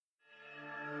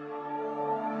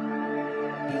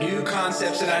New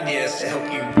concepts and ideas to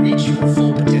help you reach your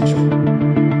full potential.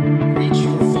 Reach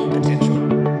your full potential.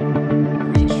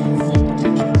 Reach your full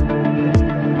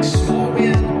potential. Small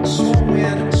win, small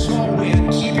win, small win.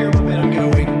 Keep your momentum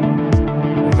going.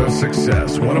 The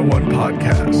Success 101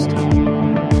 Podcast.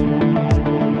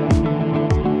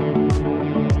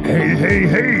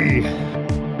 Hey.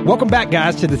 Welcome back,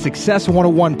 guys, to the Success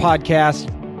 101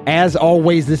 Podcast. As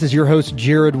always, this is your host,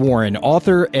 Jared Warren,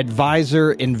 author,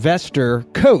 advisor, investor,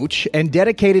 coach, and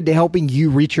dedicated to helping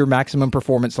you reach your maximum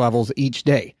performance levels each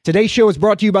day. Today's show is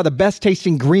brought to you by the best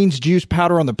tasting greens juice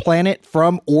powder on the planet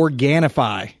from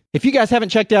Organifi. If you guys haven't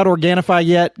checked out Organifi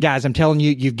yet, guys, I'm telling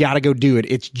you, you've got to go do it.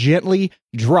 It's gently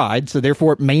dried, so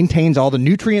therefore it maintains all the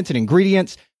nutrients and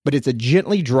ingredients, but it's a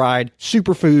gently dried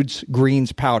superfoods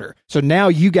greens powder. So now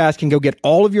you guys can go get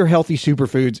all of your healthy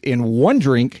superfoods in one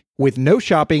drink with no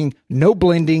shopping, no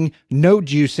blending, no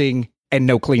juicing, and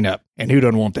no cleanup. And who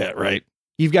doesn't want that, right?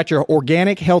 You've got your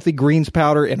organic, healthy greens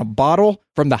powder in a bottle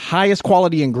from the highest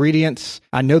quality ingredients.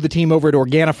 I know the team over at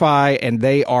Organifi, and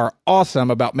they are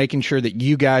awesome about making sure that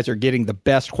you guys are getting the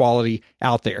best quality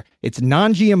out there. It's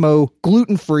non-GMO,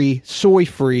 gluten-free,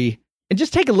 soy-free. And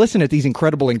just take a listen at these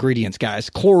incredible ingredients, guys.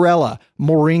 Chlorella,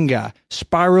 moringa,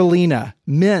 spirulina,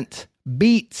 mint,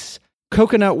 beets,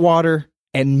 coconut water,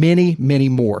 and many, many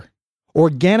more.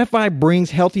 Organifi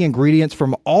brings healthy ingredients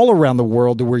from all around the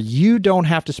world to where you don't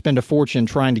have to spend a fortune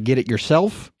trying to get it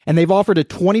yourself. And they've offered a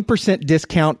 20%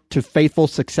 discount to faithful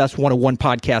Success 101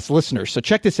 podcast listeners. So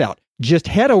check this out. Just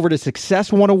head over to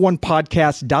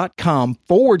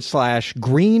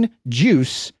success101podcast.com/green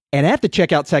juice. And at the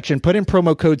checkout section, put in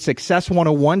promo code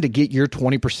Success101 to get your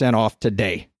 20% off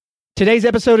today. Today's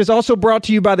episode is also brought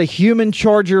to you by the Human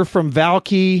Charger from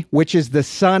Valkey, which is the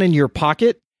sun in your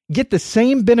pocket. Get the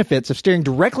same benefits of staring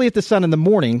directly at the sun in the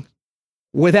morning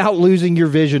without losing your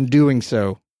vision doing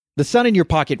so. The sun in your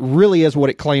pocket really is what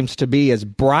it claims to be, as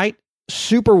bright,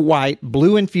 super white,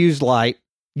 blue-infused light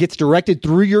gets directed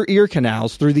through your ear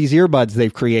canals, through these earbuds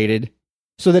they've created,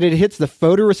 so that it hits the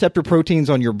photoreceptor proteins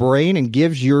on your brain and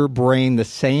gives your brain the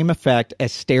same effect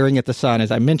as staring at the sun,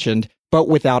 as I mentioned, but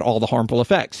without all the harmful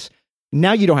effects.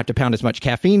 Now you don't have to pound as much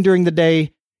caffeine during the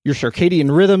day. Your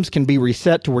circadian rhythms can be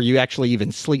reset to where you actually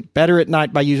even sleep better at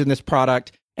night by using this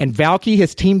product. And Valkey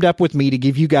has teamed up with me to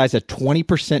give you guys a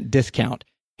 20% discount.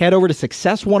 Head over to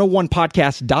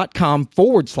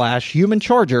success101podcast.com/human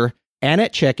charger, and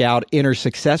at checkout, enter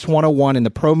Success101 in the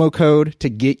promo code to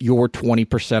get your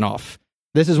 20% off.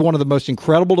 This is one of the most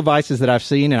incredible devices that I've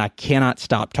seen, and I cannot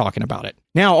stop talking about it.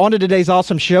 Now, on to today's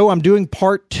awesome show. I'm doing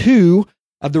part 2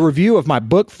 of the review of my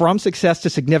book, From Success to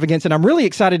Significance, and I'm really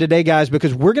excited today, guys,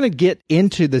 because we're going to get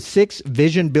into the 6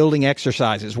 vision-building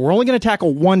exercises. We're only going to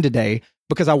tackle 1 today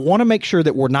because I want to make sure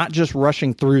that we're not just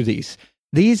rushing through these.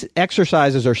 These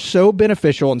exercises are so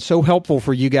beneficial and so helpful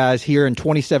for you guys here in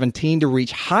 2017 to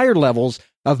reach higher levels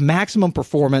of maximum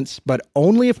performance, but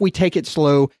only if we take it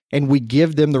slow and we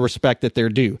give them the respect that they're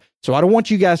due. So I don't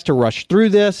want you guys to rush through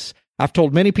this. I've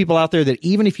told many people out there that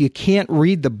even if you can't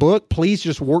read the book, please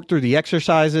just work through the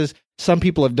exercises. Some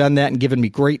people have done that and given me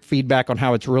great feedback on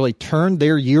how it's really turned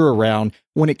their year around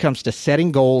when it comes to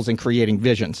setting goals and creating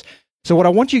visions. So what I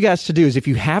want you guys to do is, if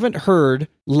you haven't heard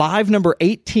live number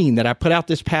 18 that I put out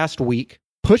this past week,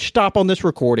 push stop on this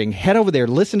recording, head over there,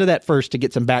 listen to that first to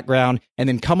get some background, and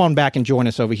then come on back and join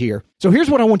us over here. So here's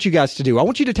what I want you guys to do. I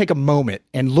want you to take a moment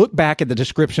and look back at the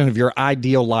description of your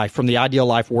ideal life from the Ideal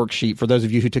Life worksheet, for those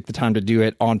of you who took the time to do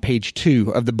it, on page 2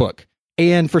 of the book.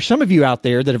 And for some of you out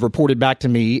there that have reported back to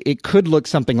me, it could look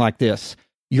something like this.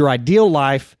 Your ideal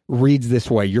life reads this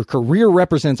way. Your career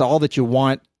represents all that you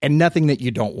want and nothing that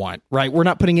you don't want, right? We're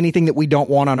not putting anything that we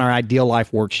don't want on our Ideal Life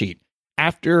worksheet.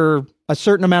 After a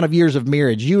certain amount of years of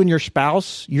marriage, you and your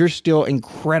spouse, you're still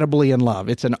incredibly in love.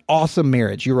 It's an awesome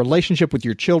marriage. Your relationship with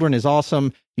your children is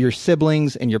awesome. Your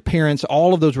siblings and your parents,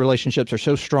 all of those relationships are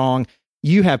so strong.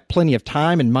 You have plenty of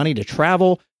time and money to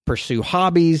travel, pursue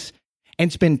hobbies,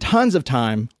 and spend tons of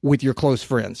time with your close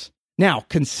friends. Now,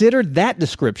 consider that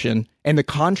description and the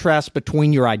contrast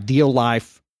between your ideal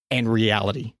life and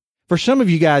reality. For some of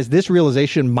you guys, this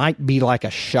realization might be like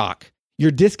a shock. Your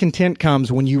discontent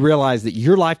comes when you realize that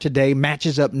your life today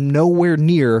matches up nowhere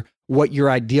near what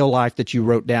your ideal life that you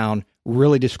wrote down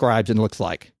really describes and looks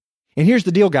like. And here's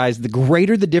the deal, guys. The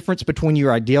greater the difference between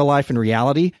your ideal life and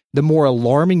reality, the more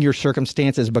alarming your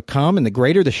circumstances become and the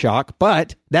greater the shock.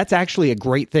 But that's actually a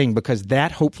great thing, because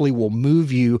that hopefully will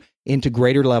move you into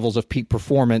greater levels of peak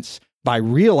performance by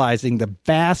realizing the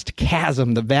vast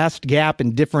chasm, the vast gap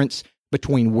and difference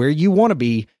between where you want to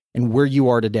be and where you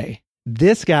are today.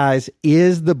 This, guys,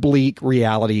 is the bleak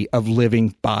reality of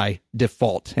living by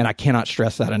default, and I cannot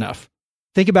stress that enough.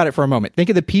 Think about it for a moment. Think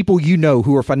of the people you know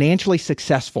who are financially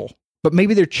successful, but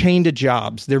maybe they're chained to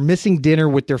jobs. They're missing dinner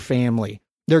with their family.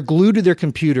 They're glued to their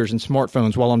computers and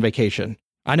smartphones while on vacation.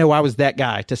 I know I was that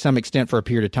guy to some extent for a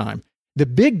period of time. The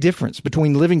big difference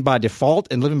between living by default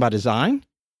and living by design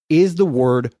is the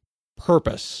word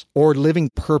purpose, or living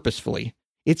purposefully.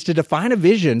 It's to define a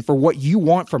vision for what you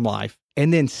want from life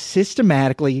and then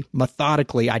systematically,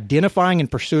 methodically identifying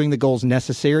and pursuing the goals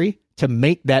necessary to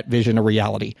make that vision a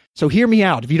reality. So hear me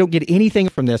out. If you don't get anything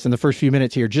from this in the first few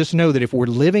minutes here, just know that if we're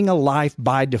living a life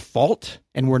by default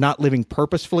and we're not living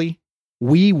purposefully,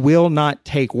 we will not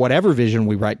take whatever vision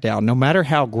we write down, no matter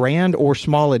how grand or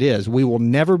small it is. We will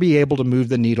never be able to move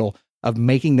the needle of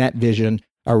making that vision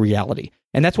a reality.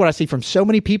 And that's what I see from so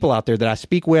many people out there that I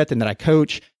speak with and that I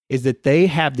coach, is that they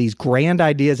have these grand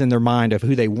ideas in their mind of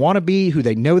who they want to be, who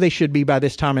they know they should be by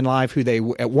this time in life, who they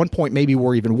at one point maybe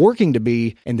were even working to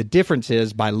be. And the difference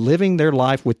is by living their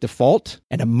life with default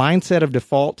and a mindset of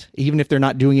default, even if they're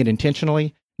not doing it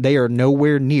intentionally, they are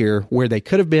nowhere near where they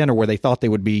could have been or where they thought they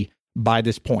would be by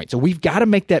this point. So we've got to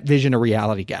make that vision a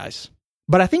reality, guys.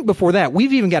 But I think before that,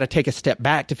 we've even got to take a step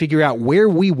back to figure out where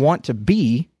we want to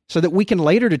be so that we can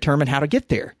later determine how to get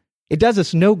there. It does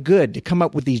us no good to come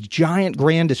up with these giant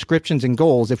grand descriptions and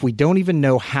goals if we don't even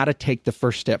know how to take the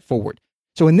first step forward.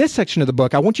 So in this section of the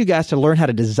book, I want you guys to learn how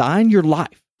to design your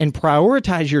life and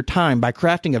prioritize your time by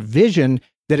crafting a vision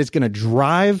that is going to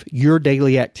drive your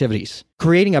daily activities.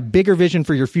 Creating a bigger vision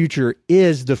for your future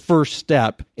is the first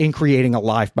step in creating a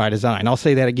life by design. I'll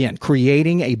say that again.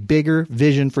 Creating a bigger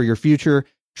vision for your future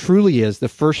truly is the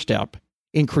first step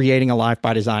in creating a life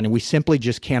by design, and we simply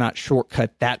just cannot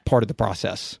shortcut that part of the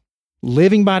process.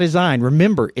 Living by design,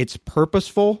 remember, it's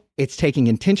purposeful. It's taking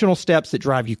intentional steps that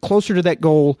drive you closer to that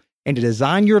goal, and to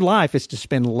design your life is to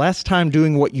spend less time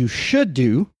doing what you should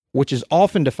do, which is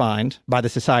often defined by the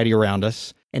society around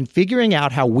us, and figuring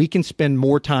out how we can spend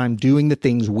more time doing the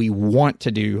things we want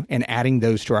to do and adding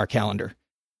those to our calendar.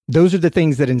 Those are the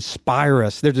things that inspire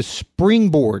us. They're the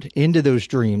springboard into those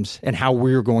dreams and how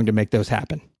we're going to make those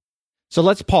happen. So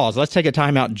let's pause. Let's take a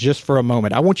time out just for a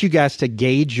moment. I want you guys to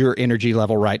gauge your energy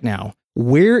level right now.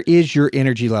 Where is your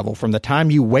energy level from the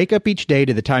time you wake up each day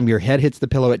to the time your head hits the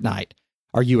pillow at night?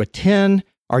 Are you a 10?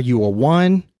 Are you a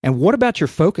 1? And what about your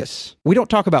focus? We don't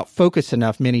talk about focus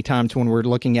enough many times when we're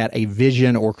looking at a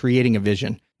vision or creating a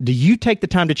vision. Do you take the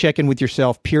time to check in with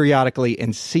yourself periodically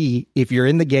and see if you're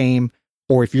in the game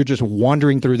or if you're just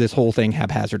wandering through this whole thing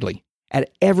haphazardly? At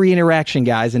every interaction,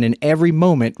 guys, and in every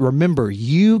moment, remember,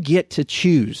 you get to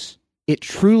choose. It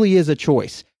truly is a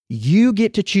choice. You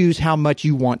get to choose how much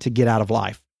you want to get out of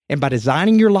life. And by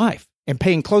designing your life and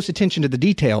paying close attention to the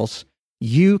details,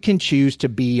 you can choose to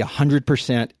be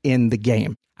 100% in the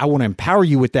game. I want to empower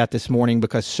you with that this morning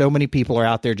because so many people are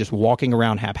out there just walking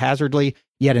around haphazardly,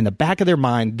 yet in the back of their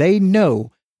mind, they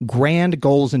know grand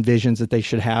goals and visions that they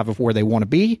should have of where they want to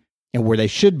be and where they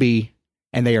should be,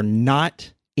 and they are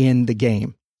not in the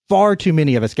game. Far too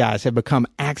many of us, guys, have become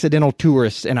accidental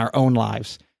tourists in our own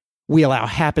lives. We allow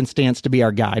happenstance to be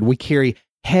our guide. We carry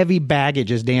heavy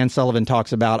baggage, as Dan Sullivan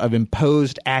talks about, of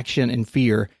imposed action and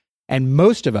fear. And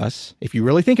most of us, if you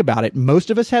really think about it, most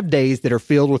of us have days that are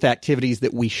filled with activities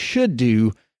that we should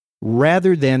do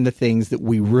rather than the things that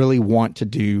we really want to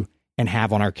do and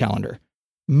have on our calendar.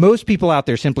 Most people out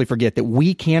there simply forget that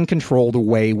we can control the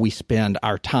way we spend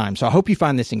our time. So I hope you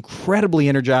find this incredibly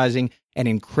energizing and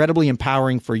incredibly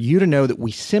empowering for you to know that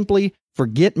we simply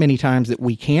forget many times that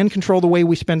we can control the way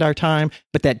we spend our time,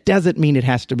 but that doesn't mean it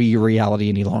has to be your reality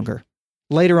any longer.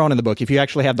 Later on in the book, if you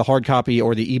actually have the hard copy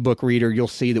or the ebook reader, you'll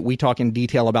see that we talk in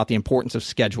detail about the importance of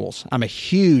schedules. I'm a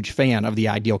huge fan of the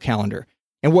ideal calendar.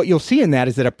 And what you'll see in that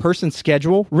is that a person's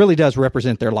schedule really does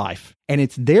represent their life. And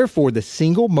it's therefore the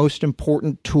single most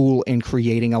important tool in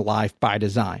creating a life by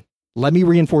design. Let me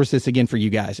reinforce this again for you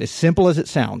guys. As simple as it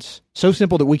sounds, so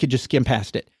simple that we could just skim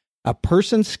past it. A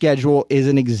person's schedule is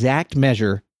an exact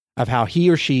measure of how he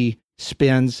or she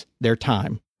spends their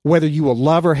time. Whether you will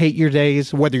love or hate your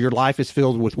days, whether your life is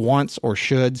filled with wants or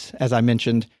shoulds, as I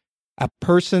mentioned, a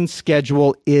person's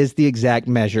schedule is the exact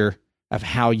measure of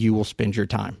how you will spend your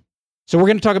time. So we're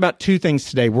going to talk about two things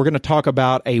today. We're going to talk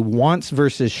about a wants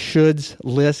versus shoulds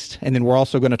list, and then we're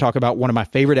also going to talk about one of my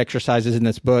favorite exercises in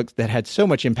this book that had so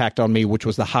much impact on me, which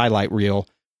was the highlight reel.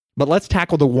 But let's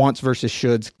tackle the wants versus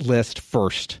shoulds list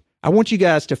first. I want you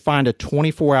guys to find a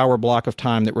 24-hour block of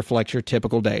time that reflects your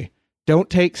typical day. Don't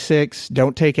take 6,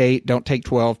 don't take 8, don't take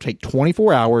 12, take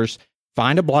 24 hours.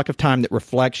 Find a block of time that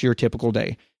reflects your typical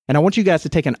day. And I want you guys to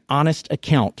take an honest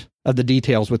account of the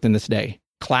details within this day.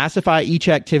 Classify each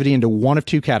activity into one of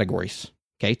two categories.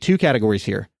 Okay, two categories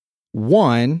here.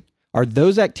 One, are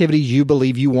those activities you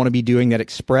believe you want to be doing that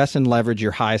express and leverage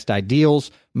your highest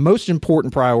ideals, most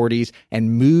important priorities,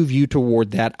 and move you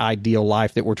toward that ideal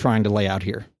life that we're trying to lay out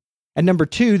here. And number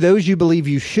 2, those you believe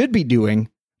you should be doing,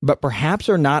 but perhaps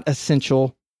are not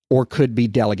essential or could be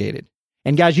delegated.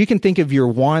 And guys, you can think of your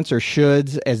wants or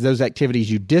shoulds as those activities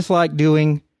you dislike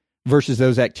doing versus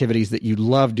those activities that you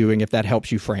love doing, if that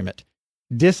helps you frame it.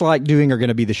 Dislike doing are going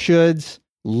to be the shoulds,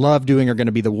 love doing are going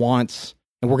to be the wants,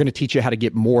 and we're going to teach you how to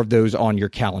get more of those on your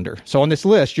calendar. So on this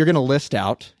list, you're going to list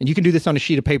out, and you can do this on a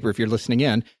sheet of paper if you're listening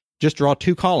in, just draw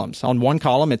 2 columns. On one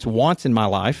column, it's wants in my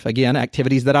life, again,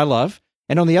 activities that I love,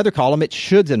 and on the other column, it's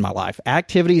shoulds in my life,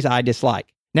 activities I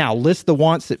dislike. Now, list the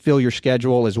wants that fill your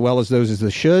schedule as well as those as the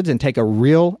shoulds, and take a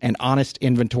real and honest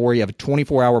inventory of a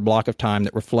 24-hour block of time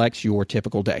that reflects your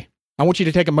typical day. I want you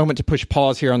to take a moment to push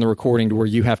pause here on the recording to where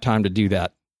you have time to do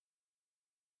that.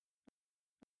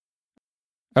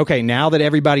 Okay, now that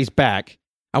everybody's back,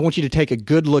 I want you to take a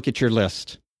good look at your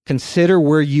list. Consider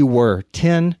where you were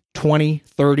 10, 20,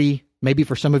 30, maybe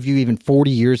for some of you even 40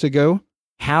 years ago,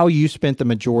 how you spent the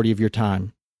majority of your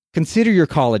time. Consider your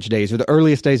college days or the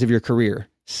earliest days of your career.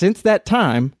 Since that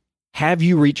time, have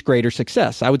you reached greater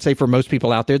success? I would say for most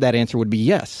people out there, that answer would be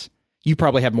yes. You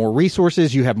probably have more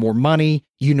resources, you have more money,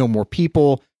 you know more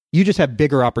people, you just have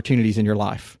bigger opportunities in your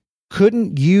life.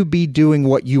 Couldn't you be doing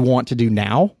what you want to do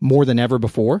now more than ever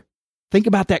before? Think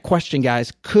about that question,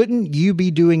 guys. Couldn't you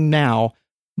be doing now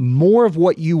more of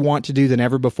what you want to do than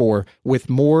ever before with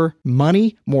more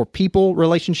money, more people,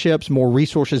 relationships, more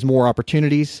resources, more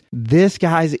opportunities? This,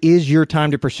 guys, is your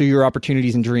time to pursue your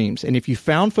opportunities and dreams. And if you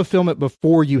found fulfillment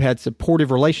before you had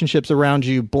supportive relationships around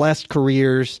you, blessed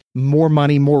careers, more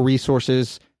money, more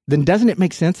resources, then doesn't it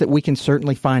make sense that we can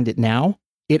certainly find it now?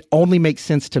 It only makes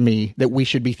sense to me that we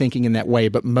should be thinking in that way.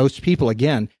 But most people,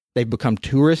 again, they've become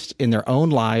tourists in their own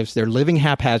lives. They're living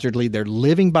haphazardly. They're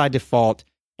living by default.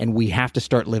 And we have to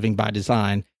start living by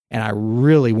design. And I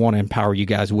really want to empower you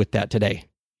guys with that today.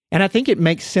 And I think it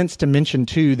makes sense to mention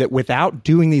too that without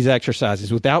doing these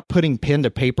exercises, without putting pen to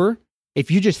paper,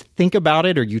 if you just think about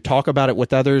it or you talk about it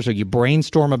with others or you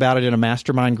brainstorm about it in a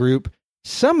mastermind group,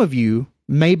 some of you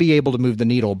may be able to move the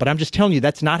needle. But I'm just telling you,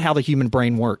 that's not how the human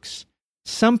brain works.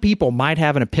 Some people might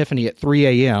have an epiphany at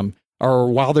 3 a.m.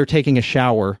 or while they're taking a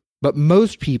shower, but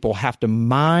most people have to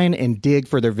mine and dig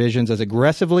for their visions as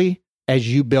aggressively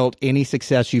as you built any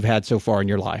success you've had so far in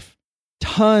your life.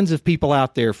 Tons of people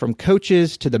out there, from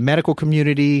coaches to the medical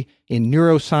community, in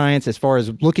neuroscience, as far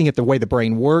as looking at the way the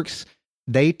brain works,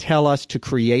 they tell us to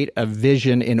create a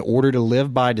vision in order to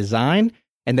live by design,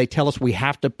 and they tell us we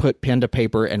have to put pen to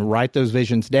paper and write those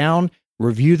visions down,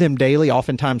 review them daily,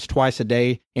 oftentimes twice a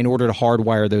day, in order to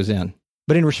hardwire those in.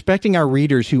 But in respecting our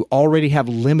readers who already have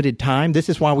limited time, this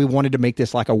is why we wanted to make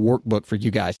this like a workbook for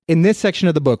you guys. In this section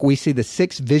of the book, we see the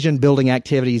 6 vision building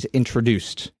activities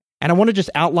introduced. And I want to just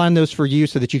outline those for you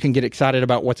so that you can get excited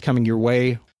about what's coming your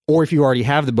way. Or if you already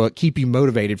have the book, keep you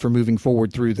motivated for moving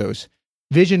forward through those.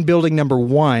 Vision building number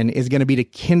 1 is going to be to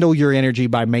kindle your energy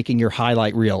by making your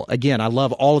highlight reel. Again, I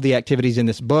love all of the activities in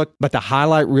this book, but the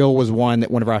highlight reel was one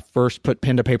that whenever I first put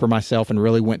pen to paper myself and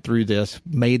really went through this,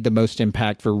 made the most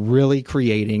impact for really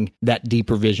creating that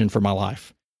deeper vision for my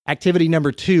life. Activity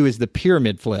number 2 is the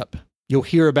pyramid flip. You'll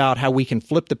hear about how we can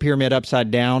flip the pyramid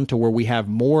upside down to where we have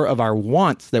more of our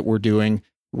wants that we're doing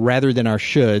rather than our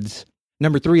shoulds.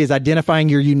 Number 3 is identifying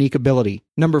your unique ability.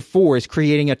 Number 4 is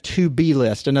creating a to-be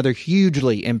list, another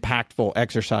hugely impactful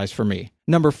exercise for me.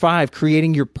 Number 5,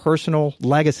 creating your personal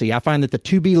legacy. I find that the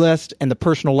to-be list and the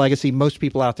personal legacy most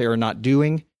people out there are not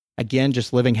doing. Again,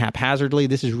 just living haphazardly.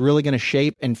 This is really going to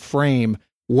shape and frame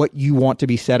what you want to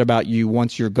be said about you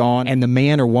once you're gone and the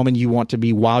man or woman you want to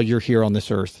be while you're here on this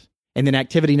earth. And then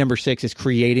activity number 6 is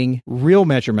creating real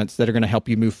measurements that are going to help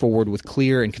you move forward with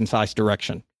clear and concise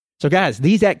direction. So guys,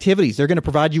 these activities, they're going to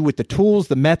provide you with the tools,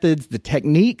 the methods, the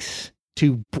techniques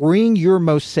to bring your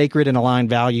most sacred and aligned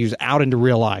values out into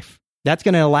real life. That's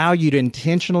going to allow you to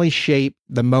intentionally shape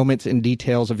the moments and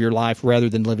details of your life rather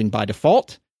than living by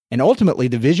default. And ultimately,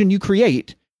 the vision you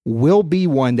create will be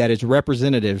one that is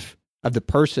representative of the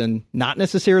person, not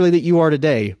necessarily that you are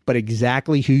today, but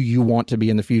exactly who you want to be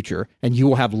in the future. And you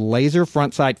will have laser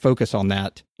front sight focus on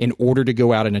that in order to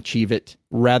go out and achieve it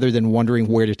rather than wondering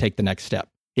where to take the next step.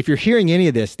 If you're hearing any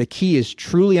of this, the key is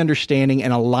truly understanding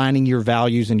and aligning your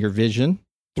values and your vision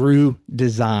through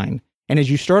design. And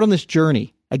as you start on this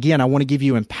journey, again, I want to give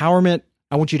you empowerment.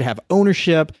 I want you to have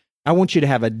ownership. I want you to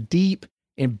have a deep,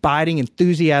 abiding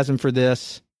enthusiasm for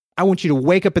this. I want you to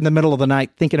wake up in the middle of the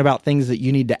night thinking about things that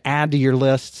you need to add to your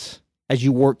lists as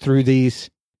you work through these.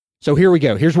 So here we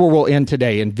go. Here's where we'll end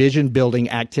today in vision building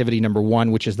activity number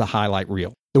 1, which is the highlight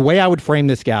reel. The way I would frame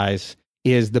this, guys,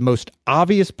 is the most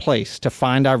obvious place to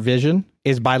find our vision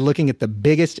is by looking at the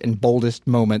biggest and boldest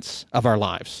moments of our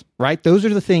lives, right? Those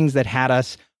are the things that had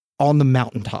us on the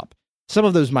mountaintop. Some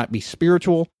of those might be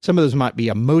spiritual, some of those might be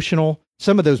emotional,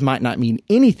 some of those might not mean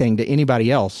anything to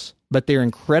anybody else, but they're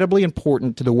incredibly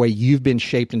important to the way you've been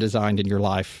shaped and designed in your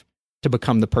life to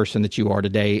become the person that you are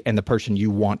today and the person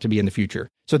you want to be in the future.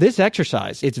 So this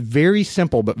exercise, it's very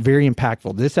simple but very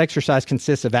impactful. This exercise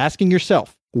consists of asking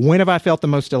yourself, when have I felt the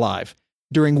most alive?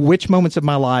 During which moments of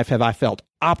my life have I felt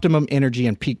optimum energy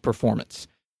and peak performance?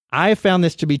 I have found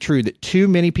this to be true that too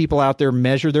many people out there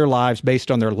measure their lives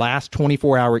based on their last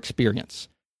 24-hour experience,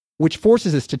 which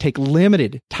forces us to take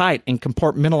limited, tight, and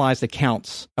compartmentalized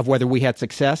accounts of whether we had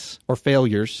success or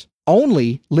failures,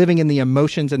 only living in the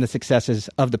emotions and the successes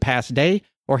of the past day,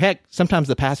 or heck, sometimes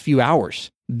the past few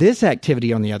hours. This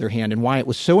activity, on the other hand, and why it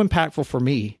was so impactful for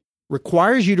me,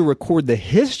 requires you to record the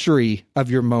history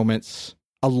of your moments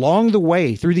along the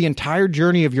way through the entire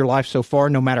journey of your life so far,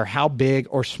 no matter how big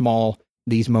or small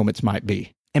these moments might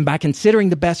be. And by considering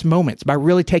the best moments, by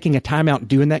really taking a time out and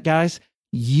doing that, guys,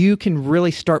 you can really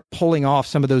start pulling off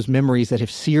some of those memories that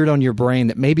have seared on your brain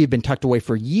that maybe have been tucked away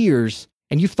for years,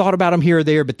 and you've thought about them here or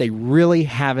there, but they really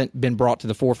haven't been brought to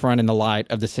the forefront in the light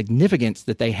of the significance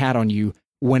that they had on you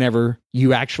whenever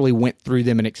you actually went through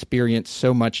them and experienced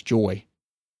so much joy.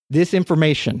 This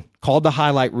information, called the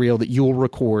highlight reel that you will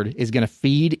record, is going to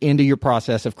feed into your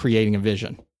process of creating a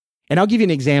vision. And I'll give you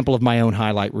an example of my own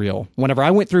highlight reel. Whenever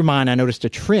I went through mine, I noticed a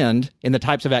trend in the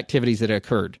types of activities that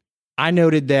occurred. I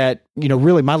noted that,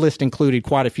 really my list included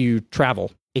quite a few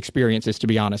travel experiences, to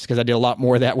be honest, because I did a lot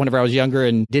more of that whenever I was younger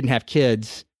and didn't have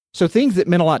kids. So things that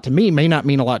meant a lot to me may not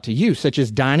mean a lot to you, such as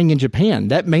dining in Japan.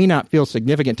 That may not feel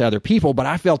significant to other people, but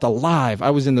I felt alive. I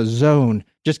was in the zone,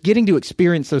 just getting to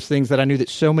experience those things that I knew that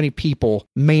so many people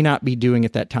may not be doing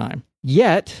at that time.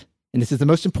 Yet, and this is the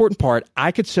most important part,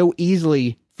 I could so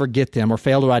easily forget them or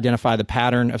fail to identify the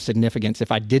pattern of significance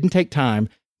if I didn't take time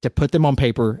to put them on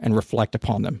paper and reflect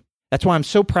upon them. That's why I'm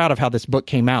so proud of how this book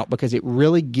came out, because it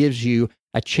really gives you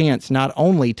a chance not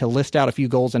only to list out a few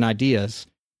goals and ideas,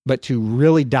 but to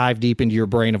really dive deep into your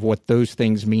brain of what those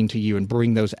things mean to you and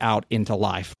bring those out into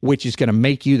life, which is going to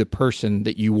make you the person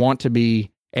that you want to be,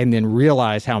 and then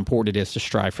realize how important it is to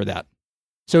strive for that.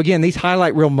 So again, these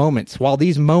highlight reel moments, while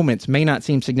these moments may not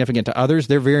seem significant to others,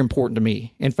 they're very important to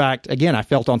me. In fact, again, I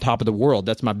felt on top of the world.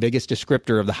 That's my biggest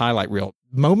descriptor of the highlight reel.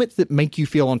 Moments that make you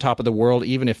feel on top of the world,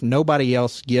 even if nobody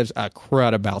else gives a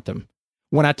crud about them.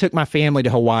 When I took my family to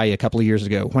Hawaii a couple of years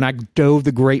ago, when I dove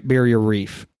the Great Barrier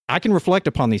Reef, I can reflect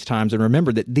upon these times and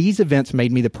remember that these events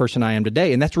made me the person I am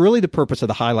today. And that's really the purpose of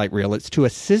the highlight reel. It's to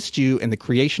assist you in the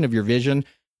creation of your vision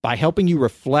by helping you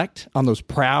reflect on those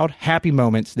proud, happy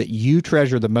moments that you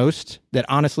treasure the most, that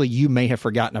honestly you may have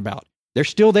forgotten about. They're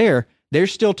still there. They're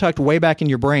still tucked way back in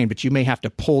your brain, but you may have to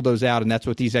pull those out, and that's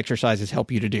what these exercises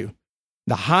help you to do.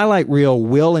 The highlight reel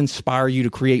will inspire you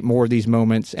to create more of these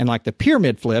moments, and like the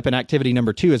pyramid flip in activity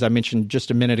number 2, as I mentioned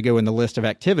just a minute ago in the list of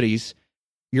activities,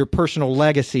 your personal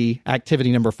legacy,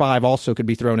 activity number 5, also could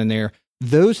be thrown in there.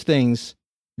 Those things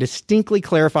distinctly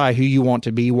clarify who you want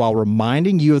to be while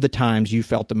reminding you of the times you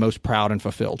felt the most proud and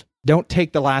fulfilled. Don't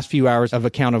take the last few hours of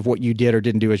account of what you did or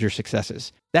didn't do as your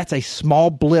successes. That's a small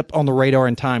blip on the radar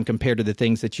in time compared to the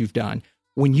things that you've done.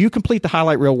 When you complete the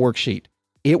highlight reel worksheet,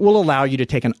 it will allow you to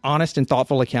take an honest and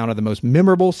thoughtful account of the most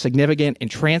memorable, significant,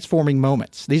 and transforming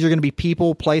moments. These are going to be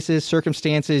people, places,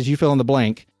 circumstances, you fill in the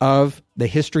blank, of the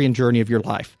history and journey of your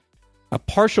life. A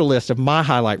partial list of my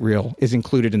highlight reel is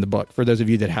included in the book for those of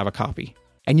you that have a copy.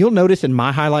 And you'll notice in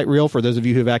my highlight reel, for those of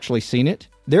you who've actually seen it,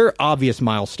 there are obvious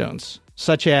milestones,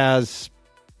 such as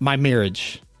my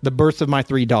marriage, the births of my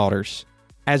 3 daughters,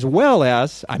 as well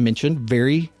as, I mentioned,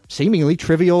 very seemingly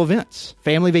trivial events,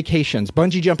 family vacations,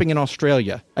 bungee jumping in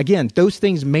Australia. Again, those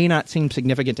things may not seem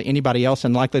significant to anybody else,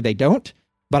 and likely they don't,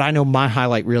 but I know my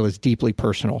highlight reel is deeply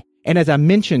personal. And as I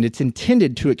mentioned, it's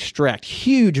intended to extract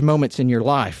huge moments in your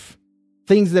life,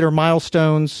 things that are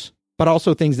milestones, but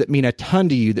also things that mean a ton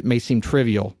to you that may seem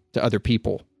trivial to other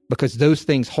people, because those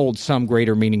things hold some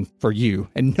greater meaning for you,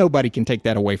 and nobody can take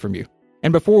that away from you.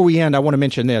 And before we end, I want to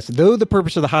mention this. Though the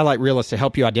purpose of the highlight reel is to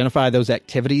help you identify those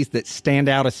activities that stand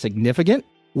out as significant,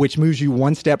 which moves you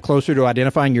one step closer to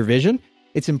identifying your vision,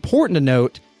 it's important to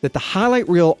note that the highlight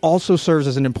reel also serves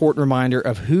as an important reminder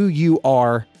of who you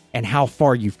are and how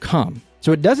far you've come.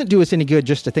 So it doesn't do us any good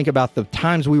just to think about the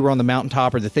times we were on the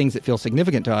mountaintop or the things that feel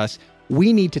significant to us.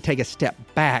 We need to take a step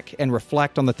back and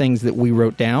reflect on the things that we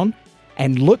wrote down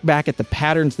and look back at the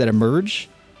patterns that emerge,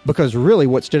 because really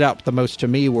what stood out the most to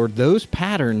me were those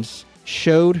patterns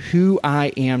showed who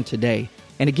I am today.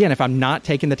 And again, if I'm not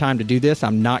taking the time to do this,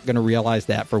 I'm not going to realize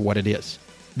that for what it is.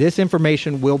 This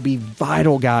information will be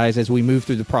vital, guys, as we move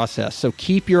through the process. So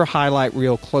keep your highlight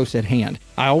reel close at hand.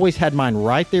 I always had mine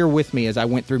right there with me as I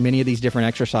went through many of these different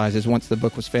exercises once the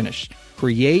book was finished.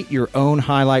 Create your own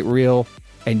highlight reel,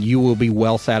 and you will be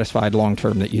well satisfied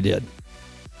long-term that you did.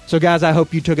 So guys, I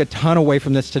hope you took a ton away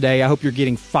from this today. I hope you're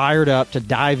getting fired up to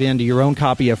dive into your own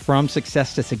copy of From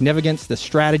Success to Significance, the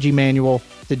strategy manual,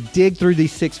 to dig through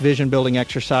these 6 vision building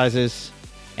exercises.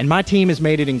 And my team has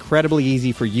made it incredibly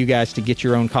easy for you guys to get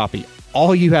your own copy.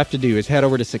 All you have to do is head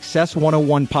over to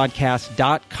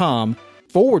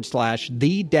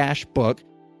success101podcast.com/the-book.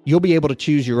 You'll be able to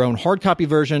choose your own hard copy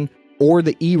version or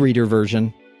the e-reader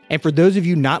version. And for those of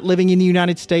you not living in the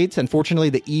United States, unfortunately,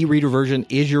 the e-reader version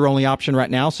is your only option right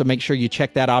now. So make sure you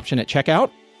check that option at checkout.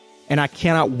 And I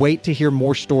cannot wait to hear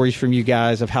more stories from you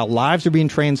guys of how lives are being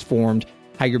transformed,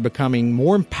 how you're becoming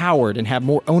more empowered and have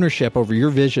more ownership over your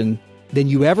vision than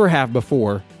you ever have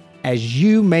before as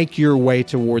you make your way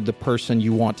toward the person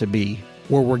you want to be,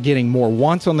 where we're getting more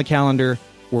wants on the calendar,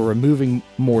 we're removing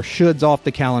more shoulds off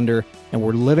the calendar, and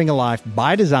we're living a life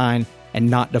by design and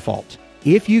not default.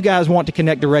 If you guys want to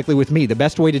connect directly with me, the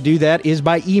best way to do that is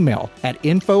by email at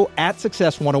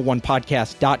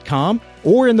info@success101podcast.com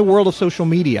or in the world of social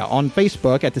media on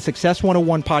Facebook at the Success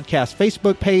 101 Podcast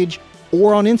Facebook page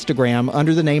or on Instagram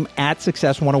under the name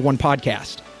 @Success101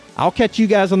 Podcast. I'll catch you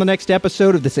guys on the next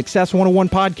episode of the Success 101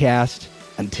 Podcast.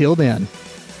 Until then.